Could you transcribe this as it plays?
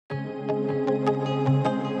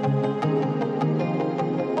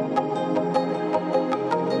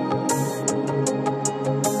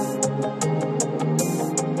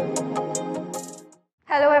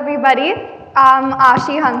everybody. I'm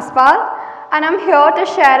Aashi Hanspal, and I'm here to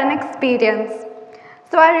share an experience.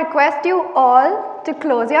 So I request you all to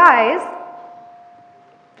close your eyes.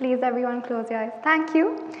 Please, everyone, close your eyes. Thank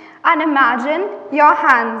you. And imagine your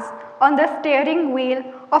hands on the steering wheel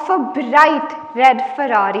of a bright red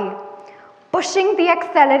Ferrari, pushing the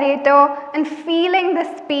accelerator and feeling the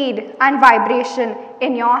speed and vibration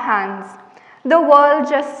in your hands. The world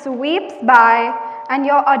just sweeps by and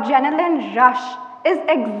your adrenaline rush is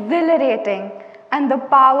exhilarating and the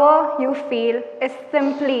power you feel is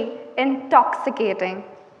simply intoxicating.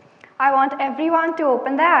 I want everyone to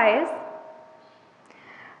open their eyes.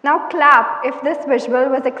 Now clap if this visual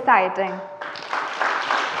was exciting.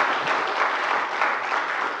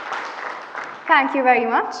 Thank you very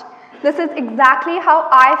much. This is exactly how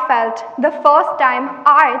I felt the first time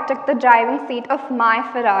I took the driving seat of my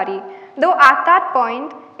Ferrari, though at that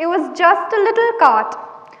point it was just a little cart,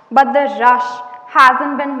 but the rush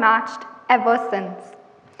hasn't been matched ever since.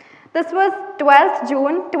 This was 12th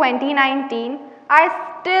June 2019. I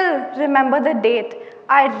still remember the date.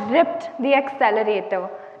 I ripped the accelerator,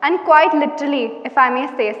 and quite literally, if I may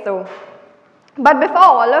say so. But before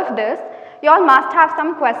all of this, you all must have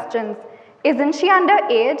some questions. Isn't she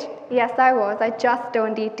underage? Yes, I was. I just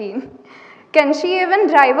turned 18. Can she even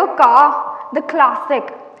drive a car? The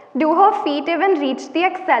classic. Do her feet even reach the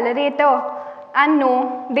accelerator? And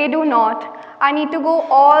no, they do not. I need to go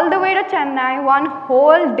all the way to Chennai one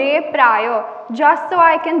whole day prior just so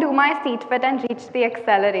I can do my seat fit and reach the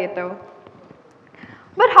accelerator.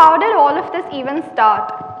 But how did all of this even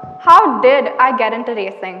start? How did I get into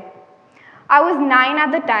racing? I was 9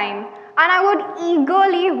 at the time, and I would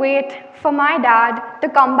eagerly wait for my dad to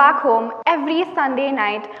come back home every Sunday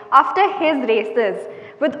night after his races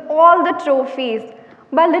with all the trophies.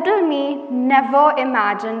 But little me never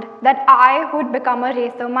imagined that I would become a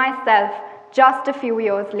racer myself just a few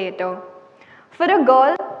years later. For a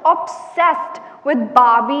girl obsessed with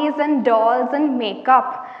Barbies and dolls and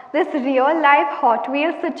makeup, this real-life Hot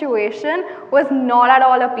Wheels situation was not at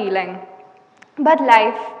all appealing. But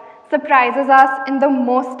life surprises us in the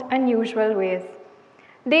most unusual ways.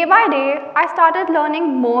 Day by day, I started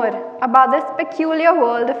learning more about this peculiar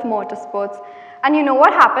world of motorsports. And you know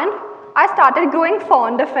what happened? I started growing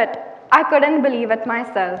fond of it. I couldn't believe it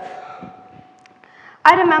myself.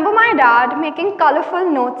 I remember my dad making colorful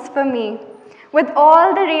notes for me with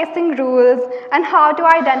all the racing rules and how to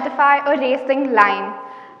identify a racing line.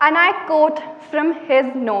 And I quote from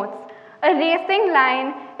his notes, "A racing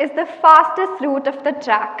line is the fastest route of the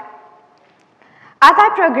track." As I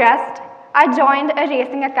progressed, I joined a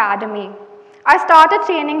racing academy. I started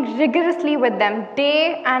training rigorously with them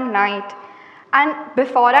day and night. And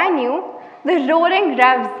before I knew, the roaring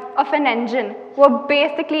revs of an engine were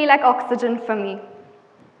basically like oxygen for me.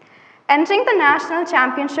 Entering the national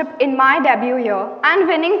championship in my debut year and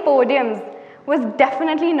winning podiums was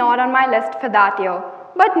definitely not on my list for that year,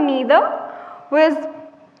 but neither was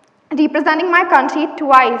representing my country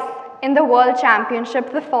twice in the World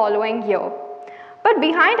Championship the following year. But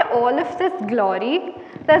behind all of this glory,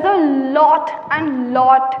 there's a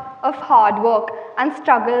lot of hard work and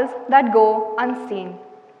struggles that go unseen.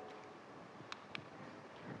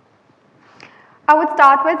 I would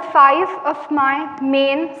start with 5 of my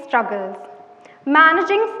main struggles.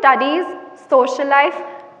 Managing studies, social life,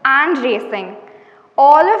 and racing.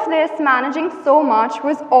 All of this, managing so much,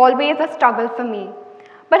 was always a struggle for me.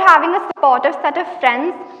 But having a supportive set of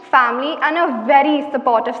friends, family, and a very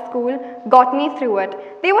supportive school got me through it.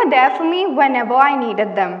 They were there for me whenever I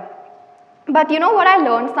needed them. But you know what I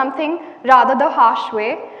learned something rather the harsh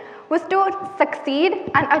way? Was to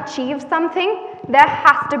succeed and achieve something, there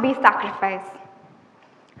has to be sacrifice.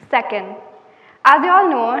 Second, as you all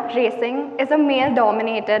know, racing is a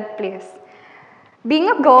male-dominated place. Being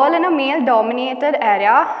a girl in a male-dominated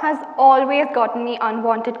area has always gotten me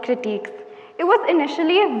unwanted critiques. It was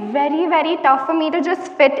initially very tough for me to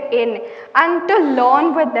just fit in and to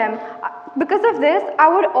learn with them. Because of this, I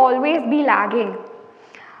would always be lagging.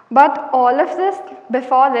 But all of this,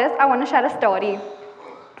 before this, I want to share a story.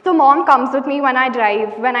 So mom comes with me when I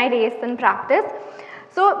drive, when I race and practice.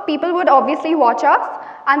 So people would obviously watch us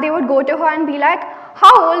and they would go to her and be like,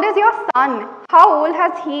 "How old is your son? How old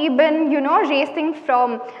has he been, racing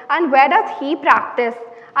from? And where does he practice?"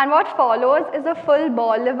 And what follows is a full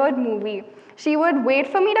Bollywood movie. She would wait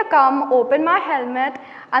for me to come, open my helmet,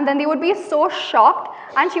 and then they would be so shocked,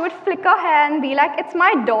 and she would flick her hair and be like, "It's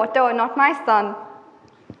my daughter, not my son."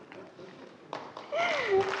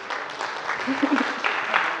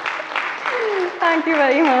 Thank you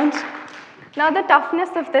very much. Now, the toughness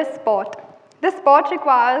of this sport. This sport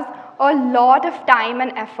requires a lot of time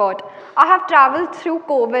and effort. I have traveled through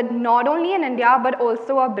COVID not only in India but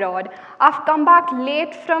also abroad. I've come back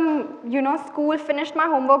late from school, finished my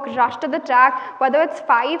homework, rushed to the track, whether it's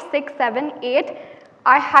 5, 6, 7, 8,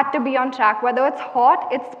 I had to be on track. Whether it's hot,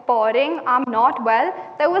 it's pouring, I'm not well,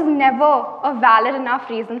 there was never a valid enough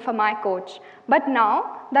reason for my coach. But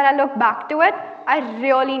now that I look back to it, I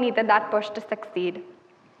really needed that push to succeed.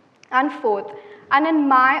 And fourth, and in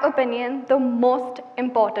my opinion, the most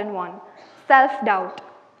important one, self-doubt.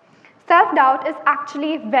 Self-doubt is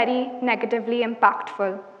actually very negatively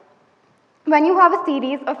impactful. When you have a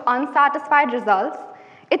series of unsatisfied results,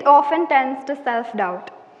 it often tends to self-doubt.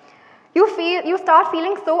 You start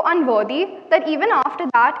feeling so unworthy that even after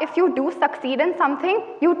that, if you do succeed in something,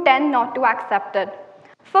 you tend not to accept it.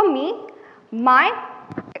 For me,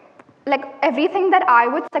 everything that I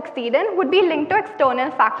would succeed in would be linked to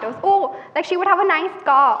external factors. Oh, like she would have a nice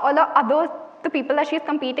car, or the people that she's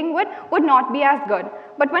competing with would not be as good.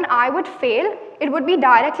 But when I would fail, it would be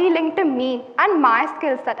directly linked to me and my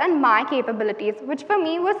skill set and my capabilities, which for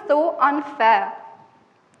me was so unfair.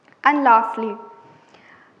 And lastly,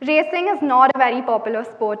 racing is not a very popular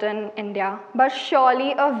sport in India, but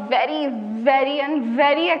surely a very,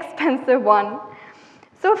 very expensive one.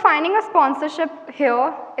 So finding a sponsorship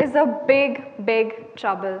here is a big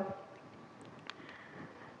trouble.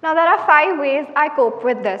 Now there are 5 ways I cope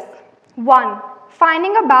with this. 1,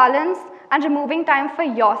 finding a balance and removing time for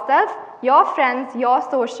yourself, your friends, your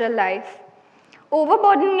social life.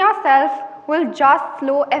 Overburdening yourself will just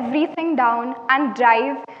slow everything down and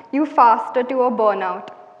drive you faster to a burnout.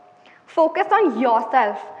 Focus on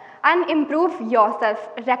yourself and improve yourself,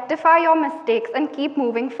 rectify your mistakes and keep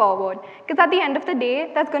moving forward. Because at the end of the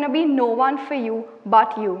day, there's going to be no one for you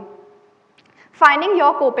but you. Finding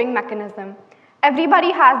your coping mechanism.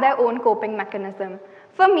 Everybody has their own coping mechanism.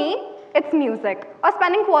 For me, it's music or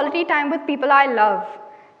spending quality time with people I love.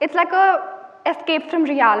 It's like an escape from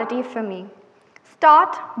reality for me.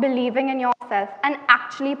 Start believing in yourself and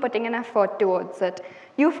actually putting an effort towards it.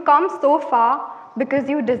 You've come so far because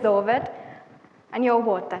you deserve it and you're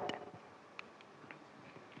worth it.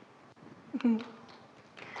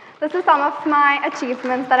 This is some of my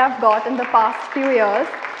achievements that I've got in the past few years.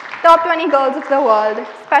 Top 20 Girls of the World,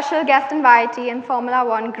 Special Guest Invitee in Formula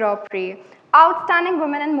 1 Grand Prix, Outstanding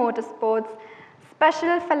Women in Motorsports,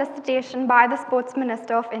 Special Felicitation by the Sports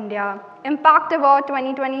Minister of India, Impact Award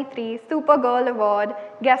 2023, Super Girl Award,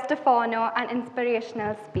 Guest of Honor and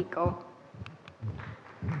Inspirational Speaker.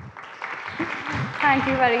 Thank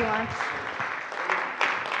you very much.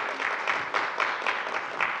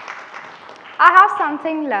 I have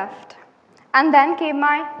something left. And then came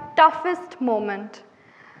my toughest moment.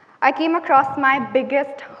 I came across my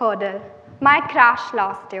biggest hurdle, my crash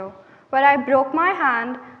last year, where I broke my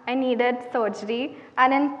hand, I needed surgery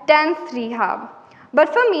and intense rehab.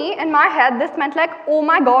 But for me, in my head, this meant like, oh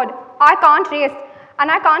my God, I can't race.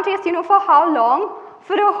 And I can't race, for how long?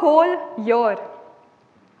 For a whole year.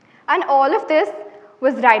 And all of this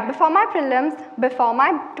was right before my prelims, before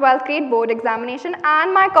my 12th grade board examination,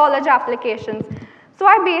 and my college applications. So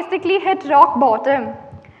I basically hit rock bottom.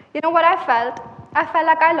 You know what I felt? I felt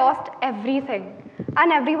like I lost everything.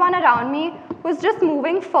 And everyone around me was just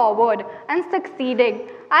moving forward and succeeding.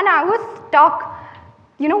 And I was stuck.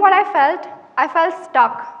 You know what I felt? I felt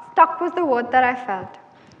stuck. Stuck was the word that I felt.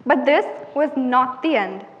 But this was not the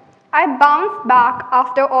end. I bounced back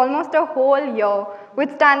after almost a whole year,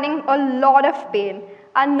 withstanding a lot of pain.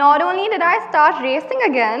 And not only did I start racing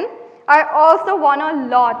again, I also won a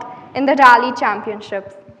lot in the rally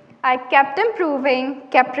championships. I kept improving,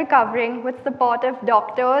 kept recovering with support of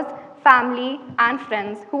doctors, family, and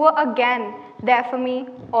friends who were again there for me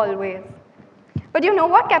always. But you know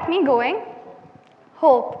what kept me going?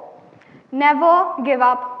 Hope. Never give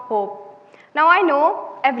up hope. Now I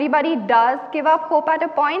know everybody does give up hope at a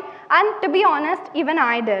point, and to be honest, even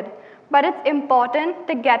I did. But it's important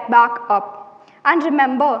to get back up. And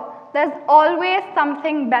remember, there's always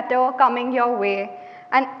something better coming your way,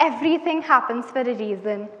 and everything happens for a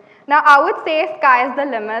reason. Now, I would say sky is the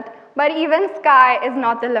limit, but even sky is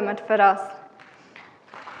not the limit for us.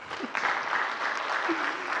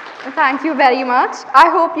 Thank you very much. I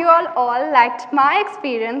hope you all liked my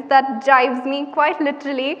experience that drives me quite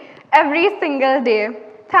literally every single day.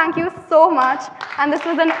 Thank you so much, and this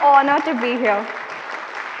was an honor to be here.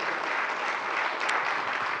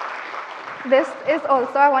 This is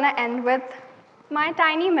also, I want to end with my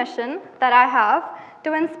tiny mission that I have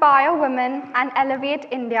to inspire women and elevate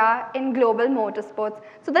India in global motorsports.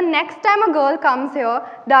 So the next time a girl comes here,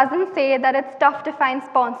 doesn't say that it's tough to find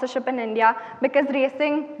sponsorship in India, because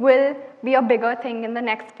racing will be a bigger thing in the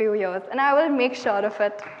next few years, and I will make sure of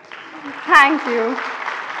it. Thank you.